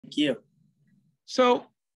Thank you. So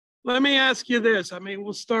let me ask you this. I mean,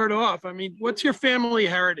 we'll start off. I mean, what's your family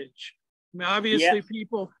heritage? I mean, obviously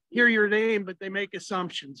people hear your name, but they make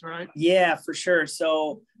assumptions, right? Yeah, for sure.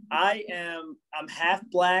 So I'm half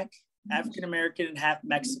Black, African-American, and half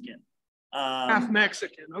Mexican. Half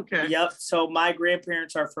Mexican. Okay. Yep. So my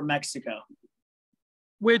grandparents are from Mexico.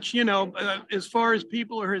 Which, as far as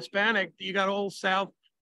people are Hispanic, you got all South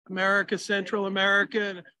America, Central America,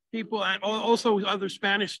 and people, and also other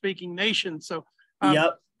Spanish speaking nations. So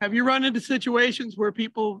Yep. have you run into situations where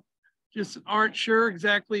people just aren't sure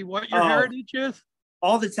exactly what your heritage is?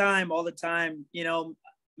 All the time.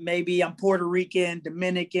 Maybe I'm Puerto Rican,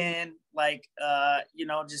 Dominican,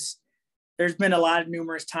 just there's been a lot of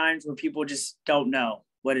numerous times where people just don't know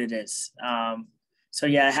what it is. So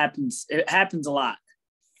yeah, it happens. It happens a lot.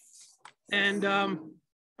 And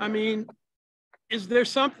I mean, is there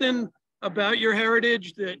something about your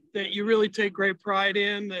heritage that you really take great pride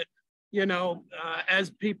in, that, as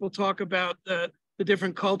people talk about the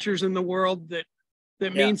different cultures in the world, that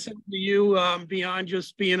means something to you beyond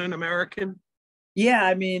just being an American? Yeah,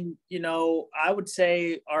 I mean, I would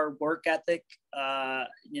say our work ethic.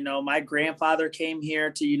 My grandfather came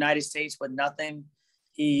here to the United States with nothing.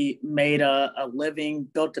 He made a living,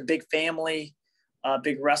 built a big family, a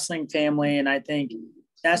big wrestling family. And I think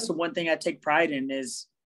that's the one thing I take pride in is,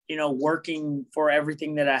 working for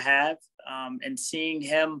everything that I have, and seeing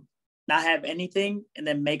him not have anything and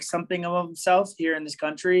then make something of himself here in this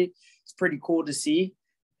country. It's pretty cool to see.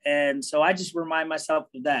 And so I just remind myself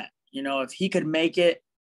of that. If he could make it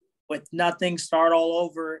with nothing, start all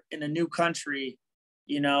over in a new country,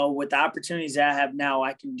 with the opportunities that I have now,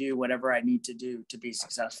 I can do whatever I need to do to be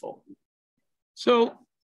successful. So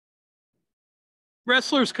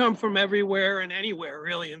wrestlers come from everywhere and anywhere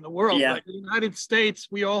really in the world. Yeah. But in the United States,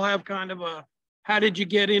 we all have kind of a, how did you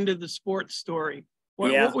get into the sports story?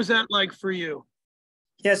 What was that like for you?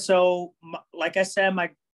 Yeah. So like I said,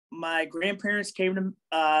 my grandparents came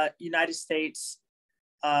to United States,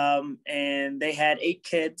 and they had 8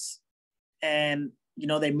 kids, and,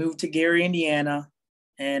 they moved to Gary, Indiana.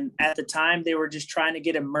 And at the time they were just trying to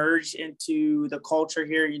get immersed into the culture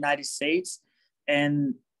here in the United States.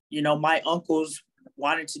 And, my uncles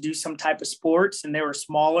wanted to do some type of sports, and they were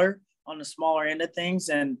on the smaller end of things,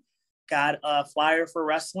 and got a flyer for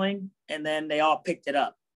wrestling, and then they all picked it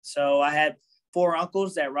up. So I had 4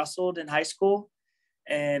 uncles that wrestled in high school.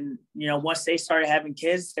 And, once they started having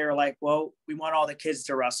kids, they were like, well, we want all the kids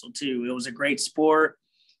to wrestle too. It was a great sport.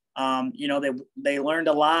 They learned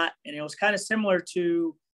a lot, and it was kind of similar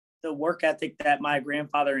to the work ethic that my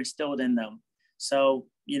grandfather instilled in them. So,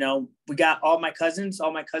 we got all my cousins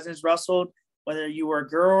wrestled, whether you were a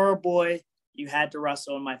girl or a boy, you had to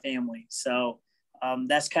wrestle in my family. So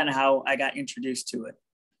that's kind of how I got introduced to it.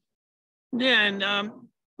 Yeah. And a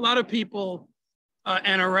lot of people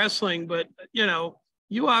enter wrestling, but,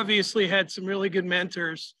 you obviously had some really good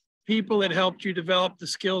mentors, people that helped you develop the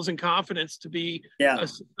skills and confidence to be a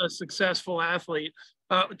successful athlete.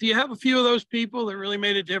 Do you have a few of those people that really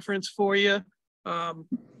made a difference for you,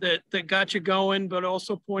 that got you going, but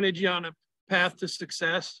also pointed you on a path to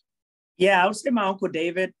success? Yeah, I would say my Uncle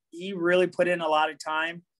David. He really put in a lot of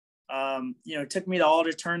time. Took me to all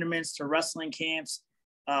the tournaments, to wrestling camps,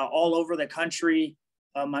 all over the country.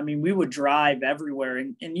 We would drive everywhere.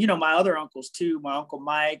 And, my other uncles too, my Uncle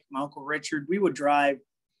Mike, my Uncle Richard, we would drive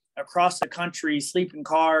across the country, sleep in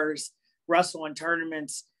cars, wrestle in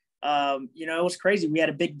tournaments. It was crazy. We had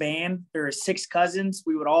a big band. There were 6 cousins.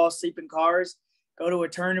 We would all sleep in cars, go to a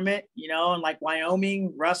tournament, in like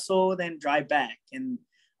Wyoming, wrestle, then drive back. And,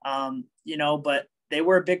 but they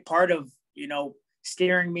were a big part of,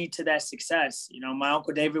 steering me to that success. My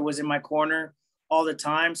Uncle David was in my corner all the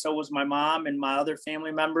time. So was my mom and my other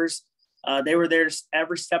family members. They were there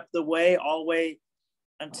every step of the way, all the way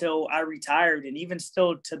until I retired. And even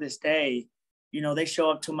still to this day, they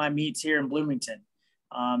show up to my meets here in Bloomington.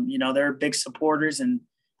 They're big supporters, and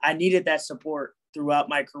I needed that support throughout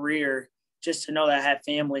my career, just to know that I had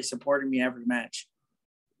family supporting me every match.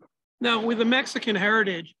 Now, with the Mexican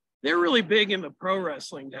heritage, they're really big into pro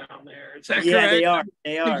wrestling down there. Is that correct? Yeah, they are.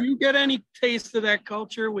 They are. Did you get any taste of that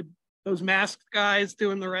culture with those masked guys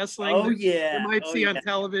doing the wrestling? Oh, yeah. You might see on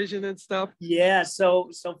television and stuff. Yeah.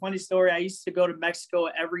 So funny story. I used to go to Mexico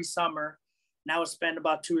every summer, and I would spend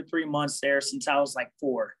about 2 or 3 months there since I was like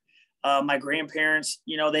 4. My grandparents,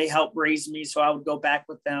 they helped raise me, so I would go back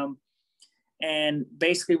with them. And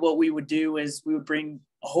basically what we would do is we would bring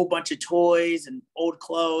a whole bunch of toys and old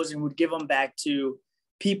clothes, and we'd give them back to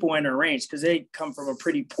people in the range, because they come from a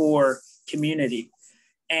pretty poor community.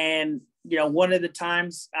 And, one of the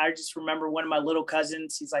times I just remember one of my little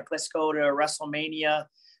cousins, he's like, let's go to WrestleMania.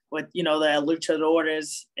 with, the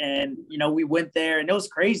luchadores, and, we went there and it was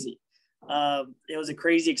crazy. It was a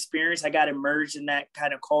crazy experience. I got immersed in that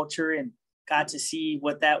kind of culture and got to see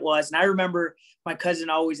what that was. And I remember my cousin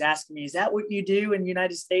always asking me, is that what you do in the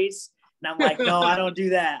United States? And I'm like, no, I don't do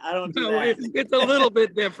that. I don't do that. It's a little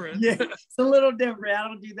bit different. Yeah, it's a little different. I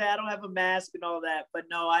don't do that. I don't have a mask and all that. But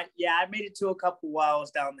no, I made it to a couple while I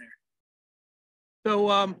was down there.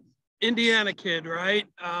 So, Indiana kid, right?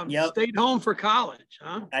 Yep. Stayed home for college,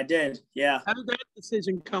 huh? I did. Yeah. How did that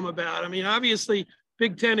decision come about? I mean, obviously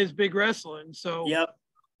Big Ten is big wrestling. So, yep.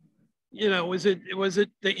 Was it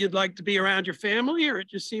that you'd like to be around your family, or it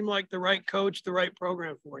just seemed like the right coach, the right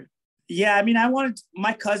program for you? Yeah. I mean,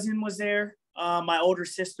 my cousin was there. My older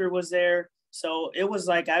sister was there. So it was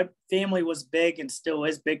like family was big and still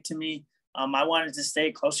is big to me. I wanted to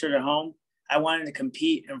stay closer to home. I wanted to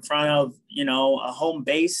compete in front of, a home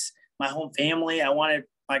base, my home family. I wanted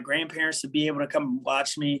my grandparents to be able to come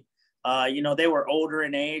watch me. They were older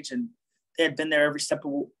in age and they had been there every step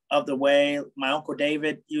of the way. My Uncle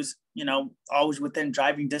David, he was, always within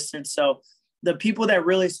driving distance. So the people that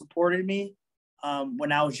really supported me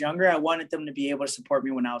when I was younger, I wanted them to be able to support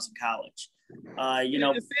me when I was in college.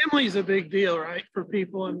 Family is a big deal, right? For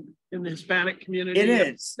people in the Hispanic community. It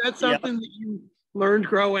is. That's something that you learned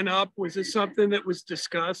growing up. Was it something that was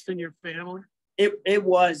discussed in your family? It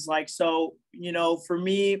was like, so, for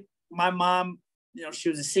me, my mom, she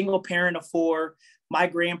was a single parent of 4. My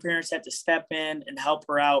grandparents had to step in and help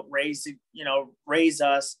her out, raise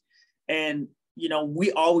us. And,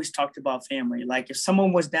 we always talked about family. Like if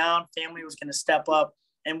someone was down, family was going to step up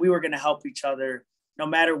and we were going to help each other no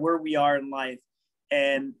matter where we are in life.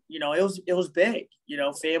 And, it was big,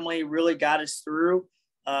 family really got us through.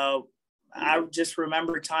 I just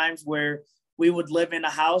remember times where we would live in a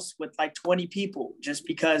house with like 20 people just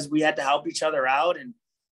because we had to help each other out. And,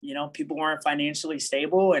 people weren't financially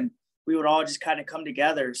stable and we would all just kind of come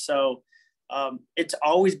together. So it's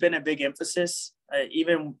always been a big emphasis.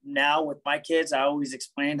 Even now with my kids, I always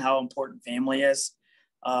explain how important family is.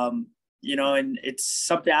 And it's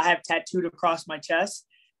something I have tattooed across my chest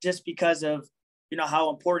just because of, how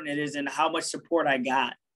important it is and how much support I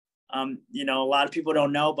got. A lot of people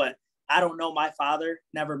don't know, but I don't know my father,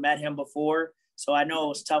 never met him before. So I know it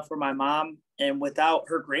was tough for my mom, and without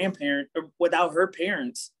her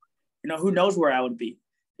parents, who knows where I would be.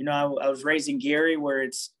 I was raised in Gary where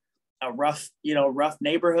it's a rough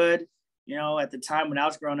neighborhood. At the time when I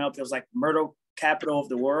was growing up, it was like murder capital of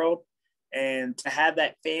the world. And to have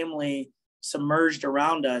that family submerged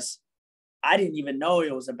around us, I didn't even know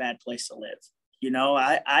it was a bad place to live.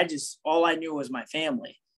 All I knew was my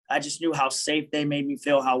family. I just knew how safe they made me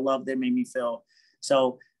feel, how loved they made me feel.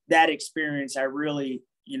 So that experience, I really,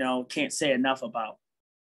 can't say enough about.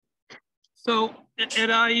 So at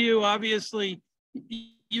IU, obviously,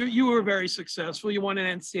 you were very successful. You won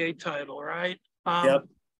an NCAA title, right? Yep.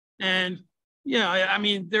 And I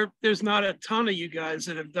mean, there's not a ton of you guys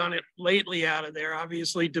that have done it lately out of there.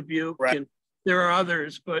 Obviously, Dubuque, right, and there are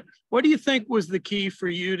others. But what do you think was the key for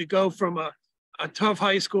you to go from a tough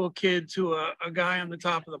high school kid to a guy on the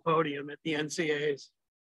top of the podium at the NCAAs?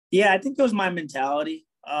 Yeah, I think it was my mentality.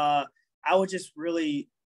 I was just really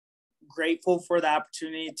grateful for the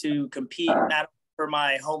opportunity to compete, not for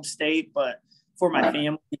my home state, but for my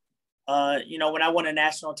family. When I won a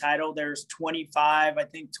national title, there's 25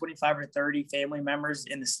 or 30 family members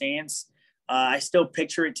in the stands. I still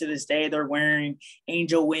picture it to this day. They're wearing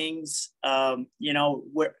angel wings, and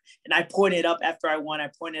I pointed up after I won. I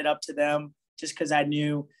pointed up to them just because I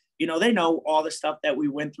knew, they know all the stuff that we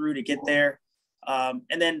went through to get there. And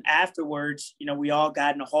then afterwards, we all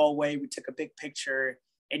got in the hallway. We took a big picture,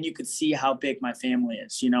 and you could see how big my family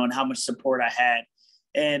is, and how much support I had.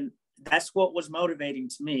 And that's what was motivating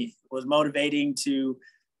to me. It was motivating to,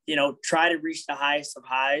 try to reach the highest of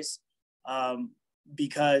highs,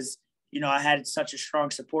 because, I had such a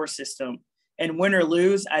strong support system. And win or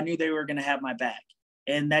lose, I knew they were going to have my back.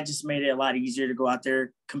 And that just made it a lot easier to go out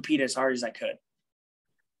there, compete as hard as I could.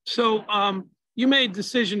 So you made a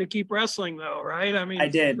decision to keep wrestling, though, right? I mean, I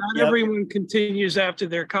did. Not everyone continues after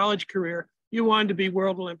their college career. You wanted to be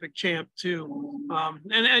world Olympic champ, too.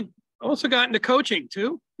 And also got into coaching,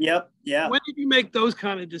 too. Yep. Yeah. When did you make those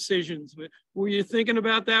kind of decisions? Were you thinking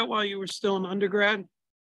about that while you were still an undergrad?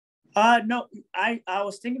 No, I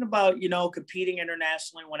was thinking about, competing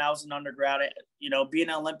internationally when I was an undergrad. Being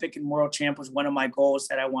an Olympic and world champ was one of my goals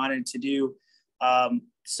that I wanted to do.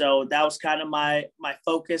 So that was kind of my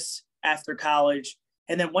focus after college.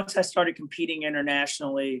 And then once I started competing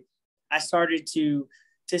internationally, I started to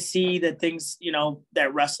see the things,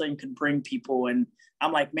 that wrestling could bring people. And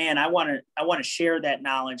I'm like, man, I want to share that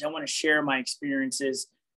knowledge. I want to share my experiences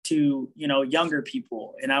to, younger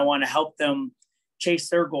people, and I want to help them chase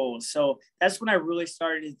their goals. So that's when I really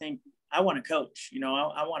started to think, I want to coach,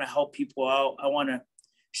 I want to help people out. I want to,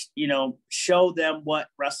 show them what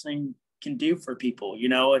wrestling can do for people,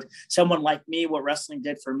 someone like me, what wrestling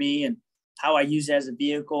did for me and how I use it as a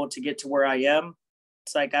vehicle to get to where I am.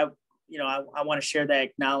 It's like, I want to share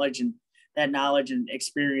that knowledge and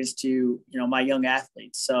experience to, my young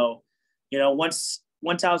athletes. So,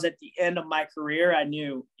 once I was at the end of my career, I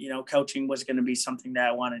knew, coaching was going to be something that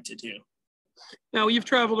I wanted to do. Now, you've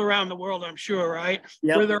traveled around the world, I'm sure, right?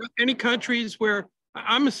 Yep. Were there any countries where,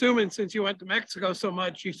 I'm assuming since you went to Mexico so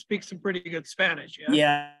much, you speak some pretty good Spanish, yeah?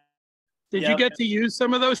 Yeah. Did you get to use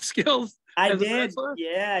some of those skills? I did.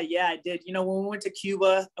 Yeah, I did. When we went to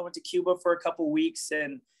Cuba, I went to Cuba for a couple of weeks,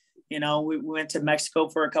 and, we went to Mexico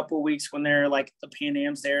for a couple of weeks when they're like the Pan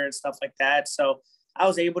Ams there and stuff like that. So I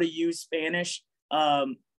was able to use Spanish.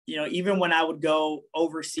 Even when I would go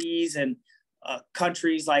overseas and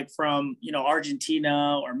countries like from,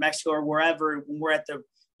 Argentina or Mexico or wherever, when we're at the,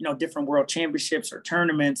 different world championships or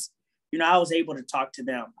tournaments, I was able to talk to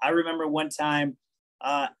them. I remember one time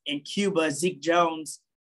in Cuba, Zeke Jones,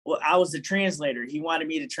 I was the translator. He wanted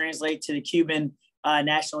me to translate to the Cuban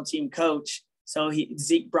national team coach. So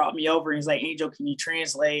Zeke brought me over and he's like, Angel, can you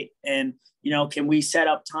translate? And, can we set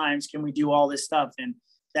up times? Can we do all this stuff? And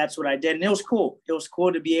that's what I did. And it was cool. It was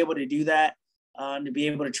cool to be able to do that, to be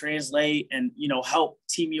able to translate and, help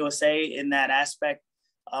Team USA in that aspect,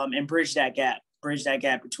 and bridge that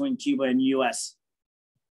gap between Cuba and U.S.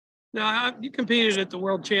 Now, you competed at the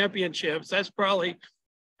World Championships. That's probably,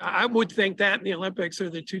 I would think that and the Olympics are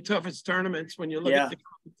the two toughest tournaments when you look at the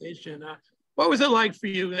competition. What was it like for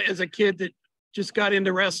you as a kid that just got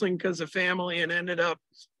into wrestling because of family and ended up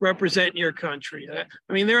representing your country?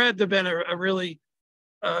 I mean, there had to have been a really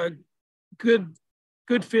good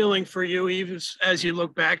feeling for you, even as you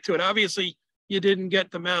look back to it. Obviously, you didn't get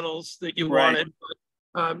the medals that you wanted,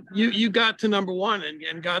 but you got to number one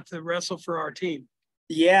and got to wrestle for our team.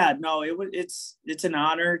 Yeah, no, it's an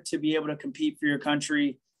honor to be able to compete for your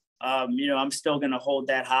country. I'm still going to hold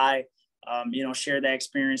that high, share that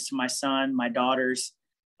experience to my son, my daughters.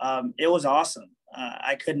 It was awesome.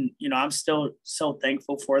 I couldn't, I'm still so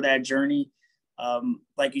thankful for that journey.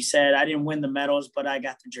 Like you said, I didn't win the medals, but I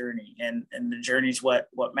got the journey, and the journey is what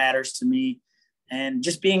matters to me. And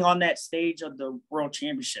just being on that stage of the World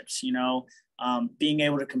Championships, being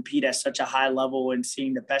able to compete at such a high level and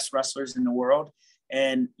seeing the best wrestlers in the world.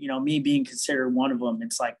 And, me being considered one of them,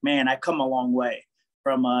 it's like, man, I come a long way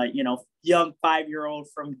from a, young 5-year-old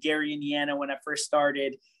from Gary, Indiana, when I first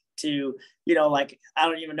started to, like, I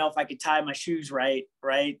don't even know if I could tie my shoes right,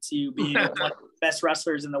 to being one of the best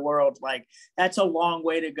wrestlers in the world. Like, that's a long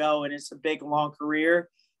way to go. And it's a big, long career.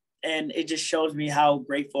 And it just shows me how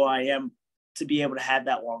grateful I am to be able to have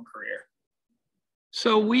that long career.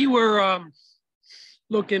 So we were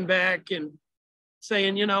looking back and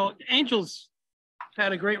saying, Angel's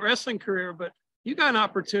had a great wrestling career, but you got an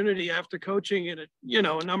opportunity after coaching at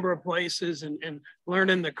a number of places and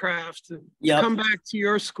learning the craft to come back to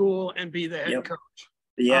your school and be the head coach.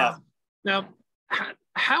 Yeah. Now,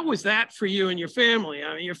 how was that for you and your family?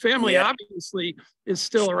 I mean, your family obviously is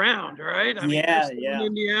still around, right? I mean, you're still in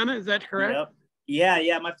Indiana, is that correct? Yep.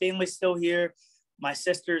 Yeah. My family's still here. My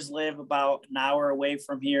sisters live about an hour away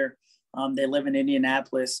from here. They live in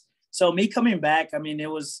Indianapolis. So me coming back, I mean, it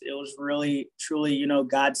was really, truly,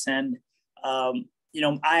 godsend. I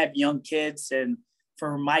have young kids, and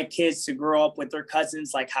for my kids to grow up with their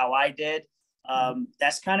cousins like how I did,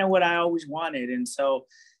 that's kind of what I always wanted. And so,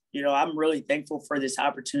 I'm really thankful for this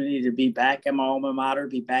opportunity to be back at my alma mater,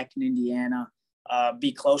 be back in Indiana,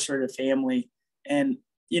 be closer to family, and,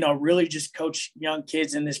 really just coach young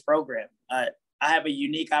kids in this program. I have a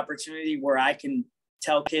unique opportunity where I can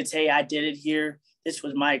tell kids, hey, I did it here. This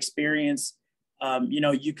was my experience.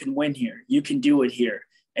 You can win here. You can do it here.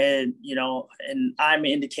 And, and I'm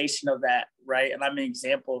an indication of that, right? And I'm an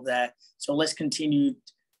example of that. So let's continue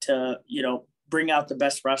to, bring out the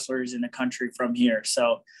best wrestlers in the country from here.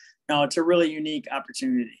 So, no, it's a really unique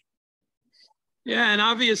opportunity. Yeah, and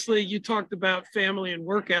obviously you talked about family and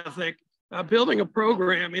work ethic. Building a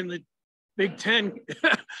program in the Big Ten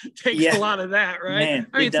takes a lot of that, right? Man,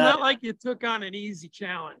 I mean, it's not like you took on an easy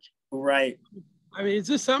challenge. Right. I mean, is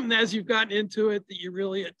this something as you've gotten into it that you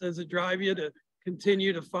really, does it drive you to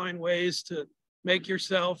continue to find ways to make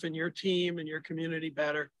yourself and your team and your community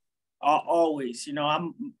better? Always,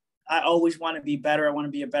 I always want to be better. I want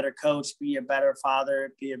to be a better coach, be a better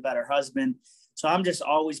father, be a better husband. So I'm just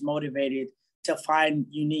always motivated to find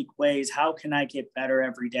unique ways. How can I get better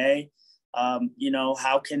every day?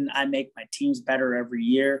 How can I make my teams better every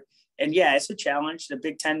year? And yeah, it's a challenge. The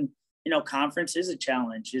Big Ten, conference is a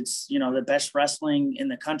challenge. It's, the best wrestling in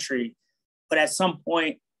the country. But at some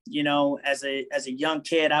point, as a young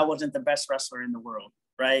kid, I wasn't the best wrestler in the world,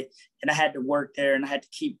 right? And I had to work there, and I had to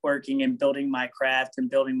keep working and building my craft and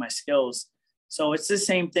building my skills. So it's the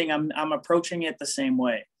same thing. I'm approaching it the same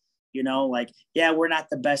way. Yeah, we're not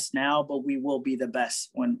the best now, but we will be the best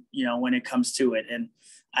when it comes to it. And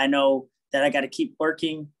I know that I got to keep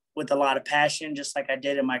working with a lot of passion, just like I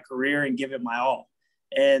did in my career, and give it my all.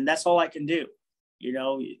 And that's all I can do.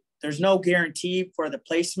 There's no guarantee for the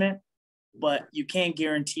placement, but you can't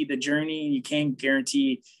guarantee the journey, and you can't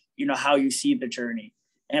guarantee, how you see the journey.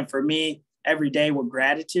 And for me, every day with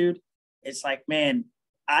gratitude, it's like, man,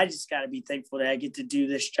 I just got to be thankful that I get to do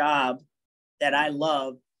this job that I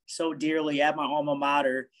love so dearly at my alma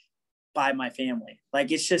mater by my family. Like,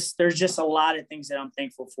 there's just a lot of things that I'm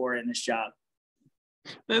thankful for in this job.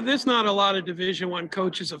 Now, there's not a lot of Division I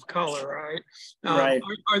coaches of color, right? Right.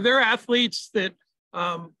 Are there athletes that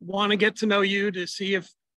want to get to know you to see if,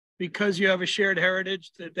 because you have a shared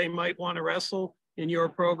heritage, that they might want to wrestle in your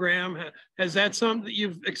program? Has that something that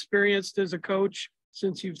you've experienced as a coach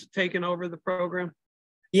since you've taken over the program?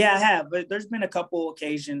 Yeah, I have. But there's been a couple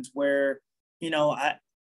occasions where,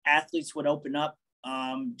 athletes would open up,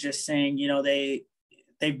 just saying,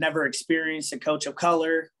 they've never experienced a coach of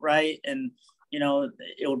color, right? And,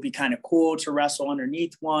 it would be kind of cool to wrestle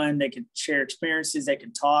underneath one. They could share experiences. They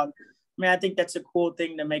could talk. I mean, I think that's a cool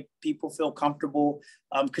thing to make people feel comfortable,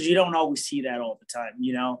 because you don't always see that all the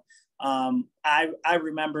time, I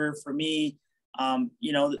remember for me,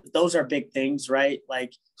 those are big things, right?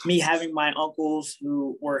 Like me having my uncles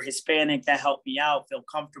who were Hispanic that helped me out, feel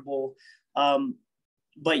comfortable.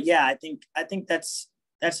 But yeah, I think that's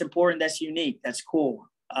important. That's unique. That's cool.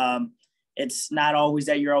 It's not always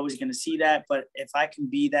that you're always going to see that, but if I can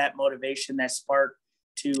be that motivation, that spark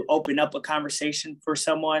to open up a conversation for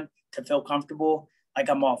someone to feel comfortable, like,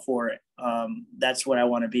 I'm all for it. That's what I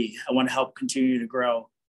want to be. I want to help continue to grow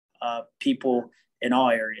people in all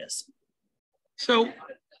areas. So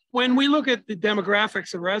when we look at the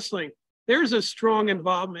demographics of wrestling, there's a strong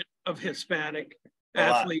involvement of Hispanic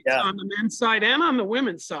athletes on the men's side and on the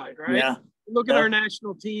women's side, right? Yeah. Look at our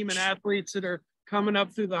national team and athletes that are coming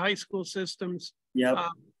up through the high school systems. Yeah.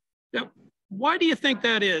 Why do you think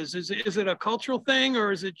that is? Is it a cultural thing,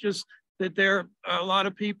 or is it just that there are a lot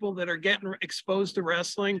of people that are getting exposed to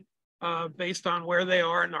wrestling based on where they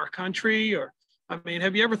are in our country? Or, I mean,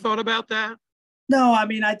 have you ever thought about that? No, I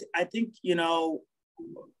mean, I think,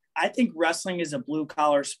 I think wrestling is a blue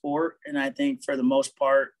collar sport. And I think for the most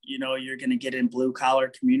part, you're going to get in blue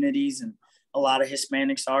collar communities, and a lot of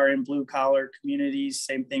Hispanics are in blue collar communities.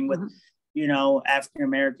 Same thing with, African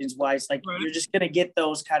Americans, whites, like Right. You're just going to get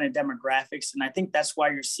those kind of demographics. And I think that's why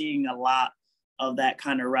you're seeing a lot of that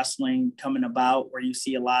kind of wrestling coming about, where you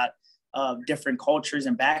see a lot of different cultures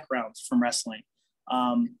and backgrounds from wrestling.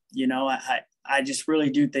 I just really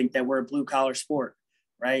do think that we're a blue collar sport,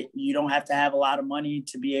 right? You don't have to have a lot of money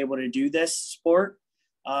to be able to do this sport.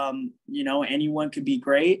 Anyone could be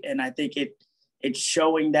great. And I think it's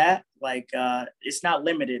showing that, it's not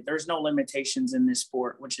limited. There's no limitations in this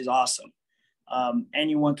sport, which is awesome.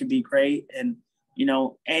 Anyone could be great. And,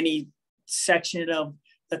 any section of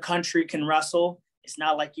the country can wrestle. It's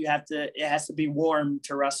not like it has to be warm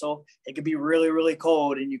to wrestle. It could be really, really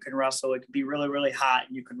cold and you can wrestle. It could be really, really hot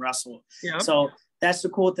and you can wrestle. Yep. So that's the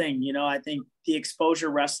cool thing. I think the exposure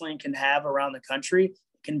wrestling can have around the country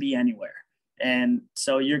can be anywhere. And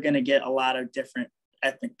so you're going to get a lot of different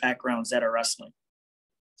ethnic backgrounds that are wrestling.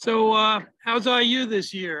 So how's IU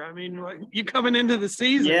this year? I mean, you coming into the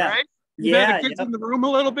season, right? You had the kids in the room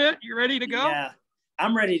a little bit. You ready to go? Yeah,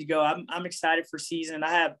 I'm ready to go. I'm excited for season.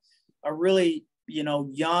 I have a really,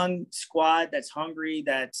 young squad that's hungry,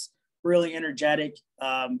 that's really energetic.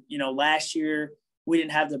 Last year we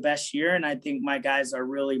didn't have the best year, and I think my guys are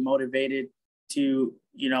really motivated to,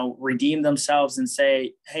 redeem themselves and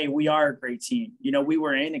say, hey, we are a great team. We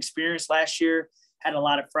were inexperienced last year, had a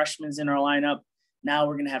lot of freshmen in our lineup. Now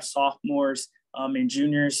we're going to have sophomores and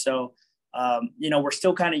juniors. So, we're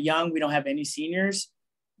still kind of young. We don't have any seniors,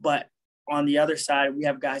 but on the other side, we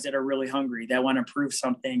have guys that are really hungry, that want to prove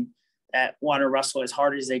something, that want to wrestle as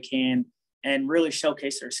hard as they can and really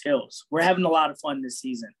showcase their skills. We're having a lot of fun this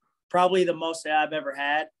season, probably the most that I've ever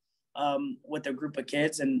had with a group of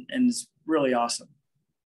kids, and it's really awesome.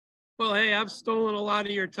 Well, hey, I've stolen a lot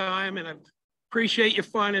of your time, and I appreciate you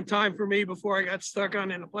finding time for me before I got stuck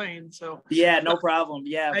on in a plane. So yeah, no problem.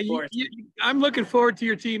 Yeah, of course. I'm looking forward to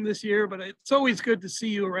your team this year, but it's always good to see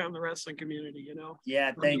you around the wrestling community,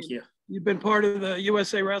 Yeah, thank you. You've been part of the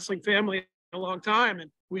USA Wrestling family a long time, and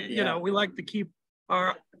we like to keep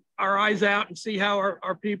our our eyes out and see how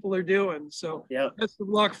our people are doing. So Yep. best of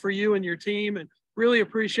luck for you and your team, and really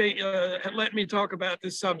appreciate letting me talk about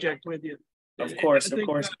this subject with you. Of course,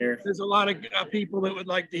 Jared. There's a lot of people that would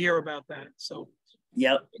like to hear about that. So,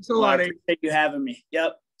 yep. Thanks a lot. I appreciate you having me.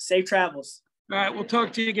 Yep. Safe travels. All right. We'll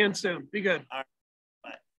talk to you again soon. Be good. All right.